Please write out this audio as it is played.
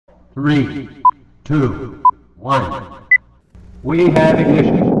3, 2, 1. We have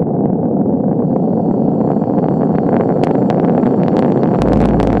ignition.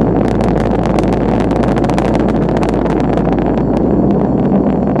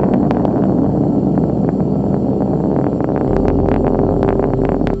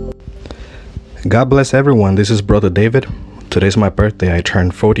 God bless everyone. This is Brother David. Today's my birthday. I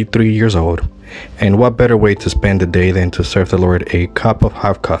turned 43 years old. And what better way to spend the day than to serve the Lord a cup of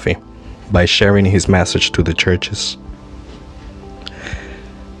hot coffee by sharing his message to the churches.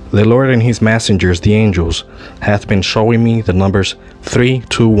 The Lord and his messengers, the angels, hath been showing me the numbers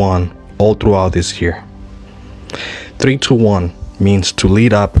 321 all throughout this year. 321 means to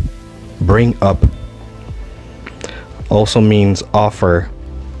lead up, bring up. Also means offer,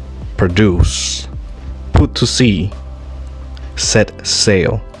 produce, put to sea, set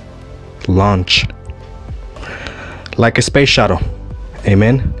sail, launch. Like a space shuttle.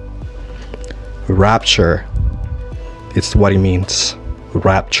 Amen. Rapture. It's what it means.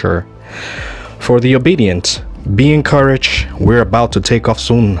 Rapture. For the obedient, be encouraged. We're about to take off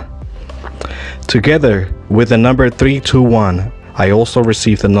soon. Together with the number 321, I also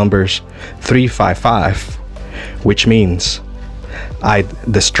received the numbers 355, which means I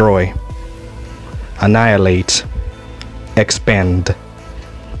destroy, annihilate, expand,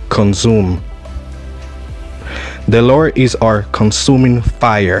 consume. The Lord is our consuming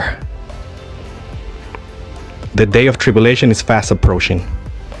fire. The day of tribulation is fast approaching.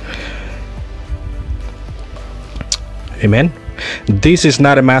 Amen. This is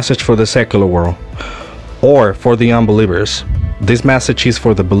not a message for the secular world or for the unbelievers. This message is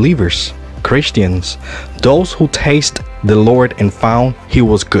for the believers, Christians, those who taste the Lord and found he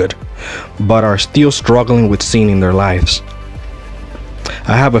was good, but are still struggling with sin in their lives.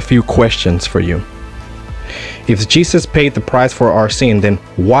 I have a few questions for you. If Jesus paid the price for our sin, then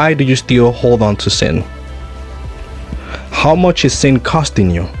why do you still hold on to sin? How much is sin costing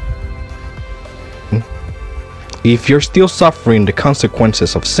you? If you're still suffering the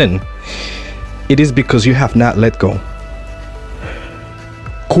consequences of sin, it is because you have not let go.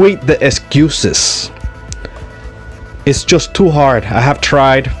 Quit the excuses. It's just too hard. I have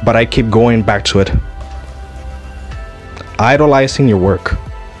tried, but I keep going back to it. Idolizing your work.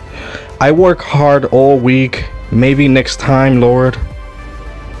 I work hard all week. Maybe next time, Lord.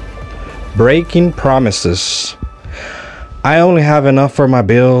 Breaking promises. I only have enough for my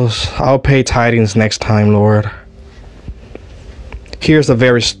bills. I'll pay tithings next time, Lord. Here's a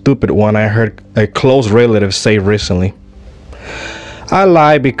very stupid one I heard a close relative say recently. I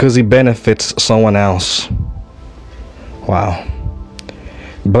lie because it benefits someone else. Wow.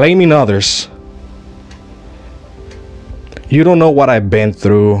 Blaming others. You don't know what I've been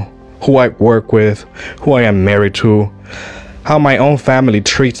through, who I work with, who I am married to, how my own family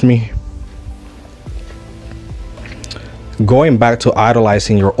treats me. Going back to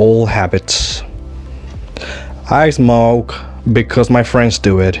idolizing your old habits. I smoke because my friends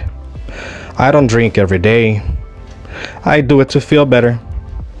do it. I don't drink every day. I do it to feel better.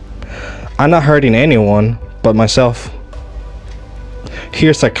 I'm not hurting anyone but myself.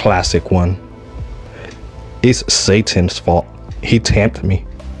 Here's a classic one. It's Satan's fault. He tempted me.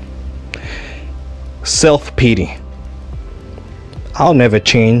 Self-pity. I'll never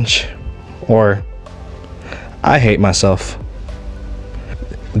change. Or I hate myself.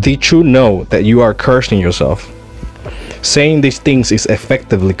 Did you know that you are cursing yourself? Saying these things is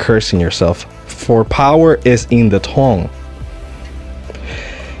effectively cursing yourself, for power is in the tongue.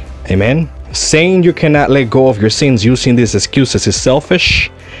 Amen. Saying you cannot let go of your sins using these excuses is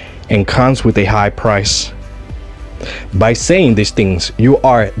selfish and comes with a high price. By saying these things, you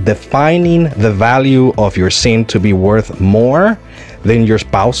are defining the value of your sin to be worth more than your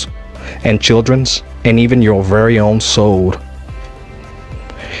spouse and children's and even your very own soul.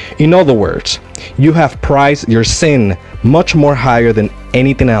 In other words, you have priced your sin much more higher than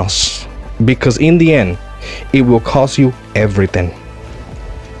anything else, because in the end, it will cost you everything.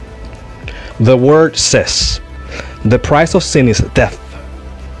 The word says, the price of sin is death.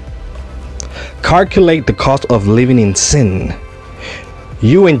 Calculate the cost of living in sin.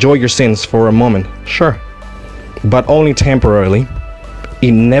 You enjoy your sins for a moment, sure, but only temporarily.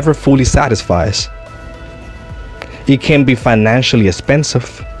 It never fully satisfies. It can be financially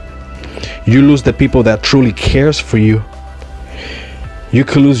expensive. You lose the people that truly cares for you. You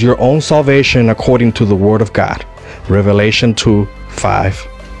could lose your own salvation according to the Word of God. Revelation 2:5.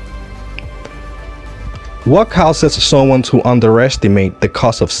 What causes someone to underestimate the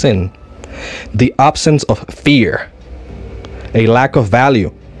cost of sin? The absence of fear, a lack of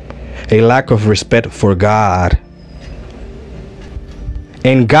value, a lack of respect for God.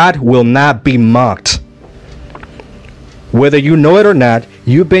 and God will not be mocked. Whether you know it or not,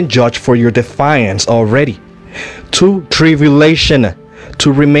 you've been judged for your defiance already. To tribulation,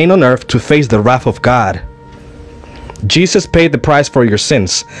 to remain on earth to face the wrath of God. Jesus paid the price for your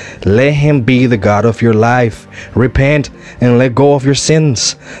sins. Let him be the God of your life. Repent and let go of your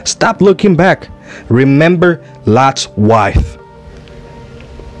sins. Stop looking back. Remember Lot's wife.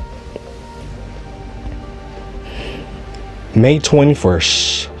 May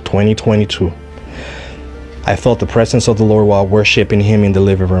 21st, 2022. I felt the presence of the Lord while worshiping him in the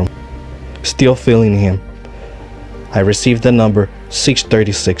living room. Still feeling him. I received the number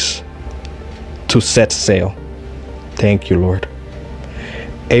 636 to set sail. Thank you, Lord.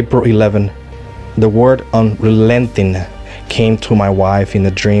 April 11, the word unrelenting came to my wife in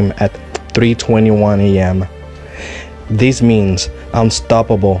a dream at 3:21 a.m. This means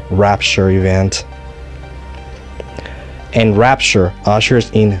unstoppable rapture event. And rapture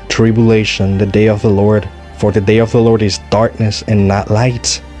ushers in tribulation, the day of the Lord. For the day of the Lord is darkness and not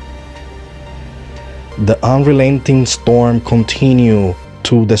light. The unrelenting storm continued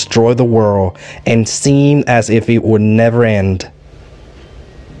to destroy the world and seemed as if it would never end.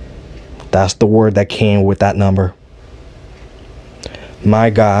 That's the word that came with that number. My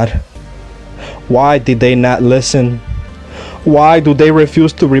God, why did they not listen? Why do they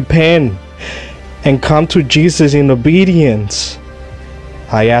refuse to repent and come to Jesus in obedience?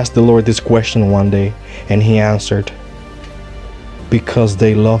 I asked the Lord this question one day, and he answered, because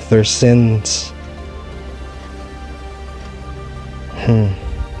they love their sins.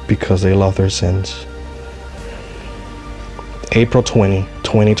 Because they love their sins. April 20,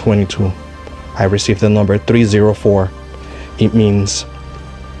 2022. I received the number 304. It means,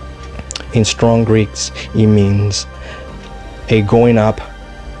 in strong Greeks, it means a going up,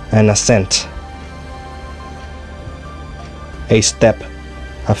 an ascent, a step,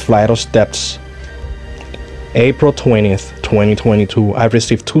 a flight of steps. April 20th, 2022. I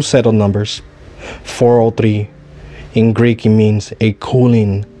received two set of numbers, 403. In Greek, it means a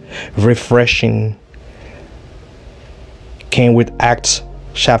cooling, refreshing. Came with Acts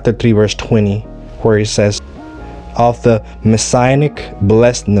chapter 3 verse 20, where it says, of the messianic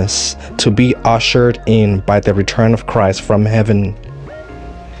blessedness to be ushered in by the return of Christ from heaven.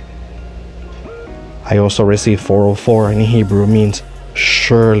 I also received 404 in Hebrew, means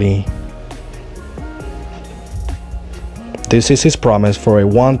surely. This is his promise for a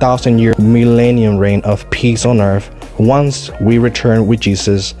 1,000-year millennium reign of peace on earth once we return with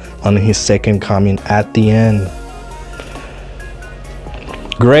Jesus on his second coming at the end.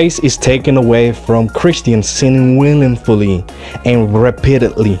 Grace is taken away from Christians sinning willingly and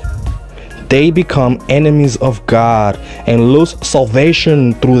repeatedly. They become enemies of God and lose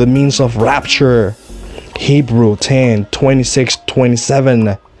salvation through the means of rapture. Hebrew 10, 26,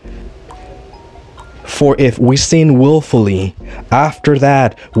 27. For if we sin willfully, after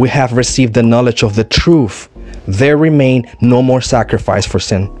that we have received the knowledge of the truth, there remain no more sacrifice for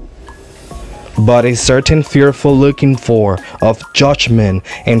sin, but a certain fearful looking for of judgment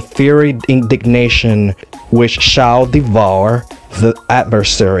and fiery indignation, which shall devour the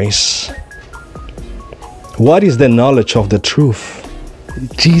adversaries. What is the knowledge of the truth?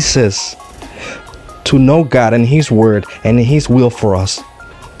 Jesus. To know God and his word and his will for us.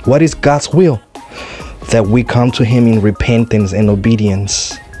 What is God's will? That we come to him in repentance and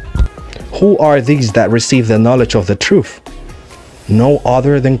obedience. Who are these that receive the knowledge of the truth? No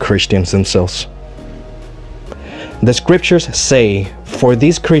other than Christians themselves. The scriptures say, for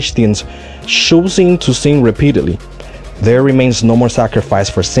these Christians choosing to sin repeatedly, there remains no more sacrifice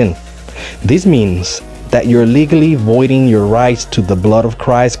for sin. This means that you're legally voiding your rights to the blood of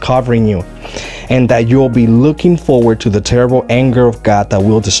Christ covering you, and that you'll be looking forward to the terrible anger of God that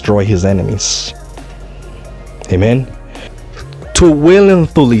will destroy his enemies. Amen. To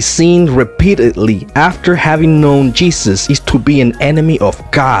willingly sin repeatedly after having known Jesus is to be an enemy of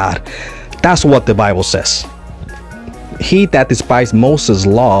God. That's what the Bible says. He that despised Moses'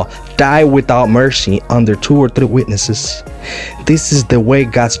 law died without mercy under 2 or 3 witnesses. This is the way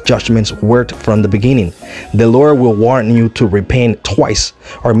God's judgments worked from the beginning. The Lord will warn you to repent twice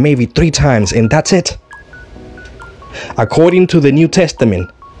or maybe 3 times, and that's it. According to the New Testament,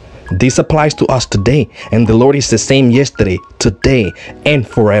 this applies to us today, and the Lord is the same yesterday, today, and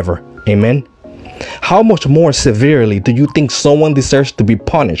forever. Amen. How much more severely do you think someone deserves to be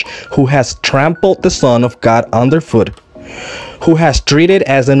punished who has trampled the Son of God underfoot, who has treated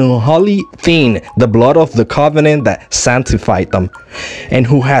as an unholy thing the blood of the covenant that sanctified them, and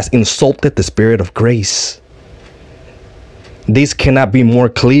who has insulted the Spirit of grace? This cannot be more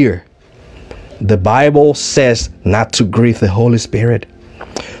clear. The Bible says not to grieve the Holy Spirit.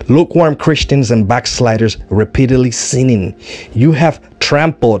 Lukewarm Christians and backsliders repeatedly sinning. You have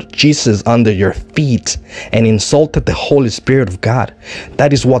trampled Jesus under your feet and insulted the Holy Spirit of God.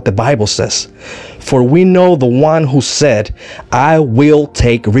 That is what the Bible says. For we know the one who said, I will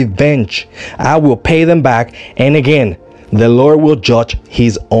take revenge. I will pay them back. And again, the Lord will judge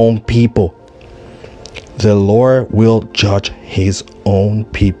his own people. The Lord will judge his own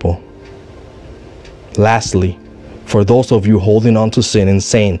people. Lastly, for those of you holding on to sin and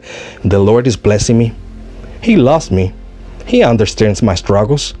saying, the Lord is blessing me, he loves me, he understands my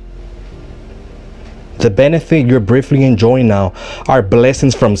struggles. The benefit you're briefly enjoying now are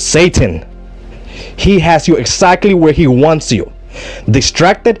blessings from Satan. He has you exactly where he wants you,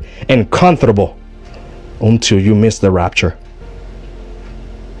 distracted and comfortable until you miss the rapture.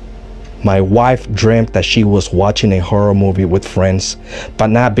 My wife dreamt that she was watching a horror movie with friends, but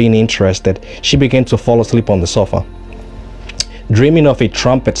not being interested, she began to fall asleep on the sofa, dreaming of a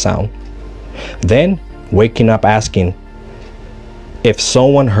trumpet sound, then waking up asking if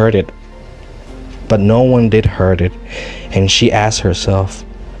someone heard it, but no one did heard it. And she asked herself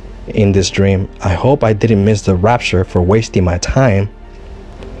in this dream, I hope I didn't miss the rapture for wasting my time.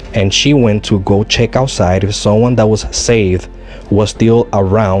 And she went to go check outside if someone that was saved was still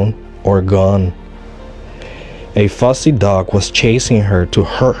around or gone. A fussy dog was chasing her to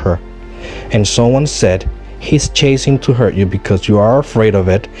hurt her, and someone said, he's chasing to hurt you because you are afraid of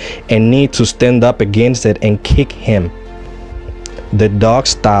it and need to stand up against it and kick him. The dog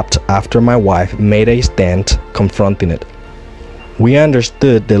stopped after my wife made a stand confronting it. We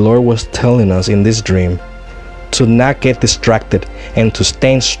understood the Lord was telling us in this dream to not get distracted and to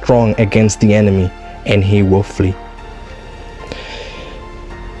stand strong against the enemy, and he will flee.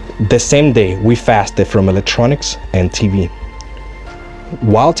 The same day, we fasted from electronics and TV.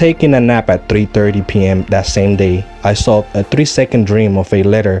 While taking a nap at 3:30 p.m. that same day, I saw a 3-second dream of a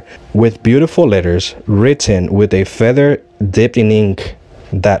letter with beautiful letters written with a feather dipped in ink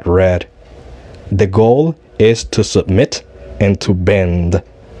that read, the goal is to submit and to bend.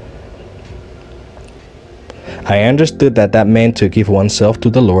 I understood that that meant to give oneself to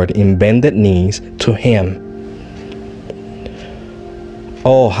the Lord in bended knees to him.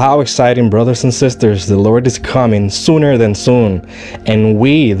 Oh, how exciting, brothers and sisters. The Lord is coming sooner than soon. And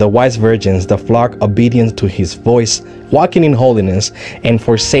we, the wise virgins, the flock obedient to his voice, walking in holiness and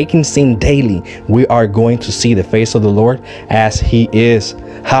forsaking sin daily, we are going to see the face of the Lord as he is.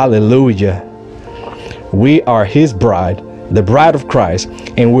 Hallelujah. We are his bride, the bride of Christ,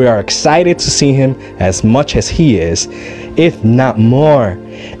 and we are excited to see him as much as he is, if not more.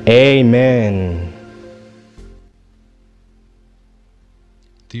 Amen.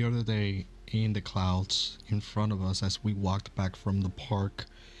 The other day, in the clouds in front of us as we walked back from the park,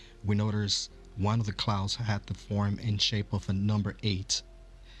 we noticed one of the clouds had the form and shape of a number 8.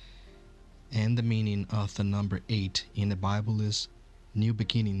 And the meaning of the number 8 in the Bible is new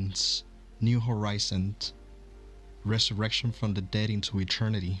beginnings, new horizons, resurrection from the dead into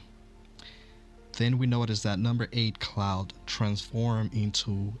eternity. Then we noticed that number 8 cloud transformed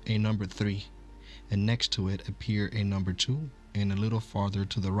into a number 3, and next to it appeared a number 2, and a little farther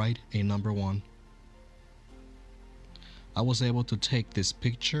to the right, a number 1. I was able to take this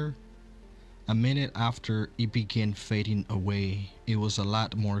picture a minute after it began fading away. It was a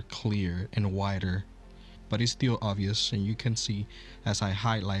lot more clear and wider, but it's still obvious, and you can see as I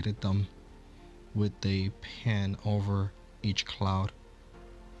highlighted them with a pen over each cloud.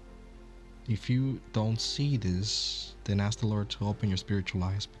 If you don't see this, then ask the Lord to open your spiritual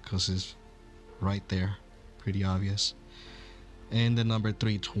eyes, because it's right there, pretty obvious. And the number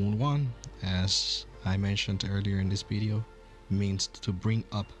 3:1, as I mentioned earlier in this video, means to bring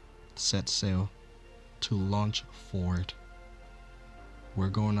up, set sail, to launch forward. We're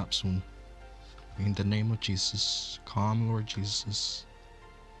going up soon. In the name of Jesus, come Lord Jesus.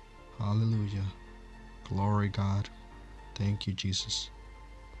 Hallelujah. Glory God. Thank you, Jesus.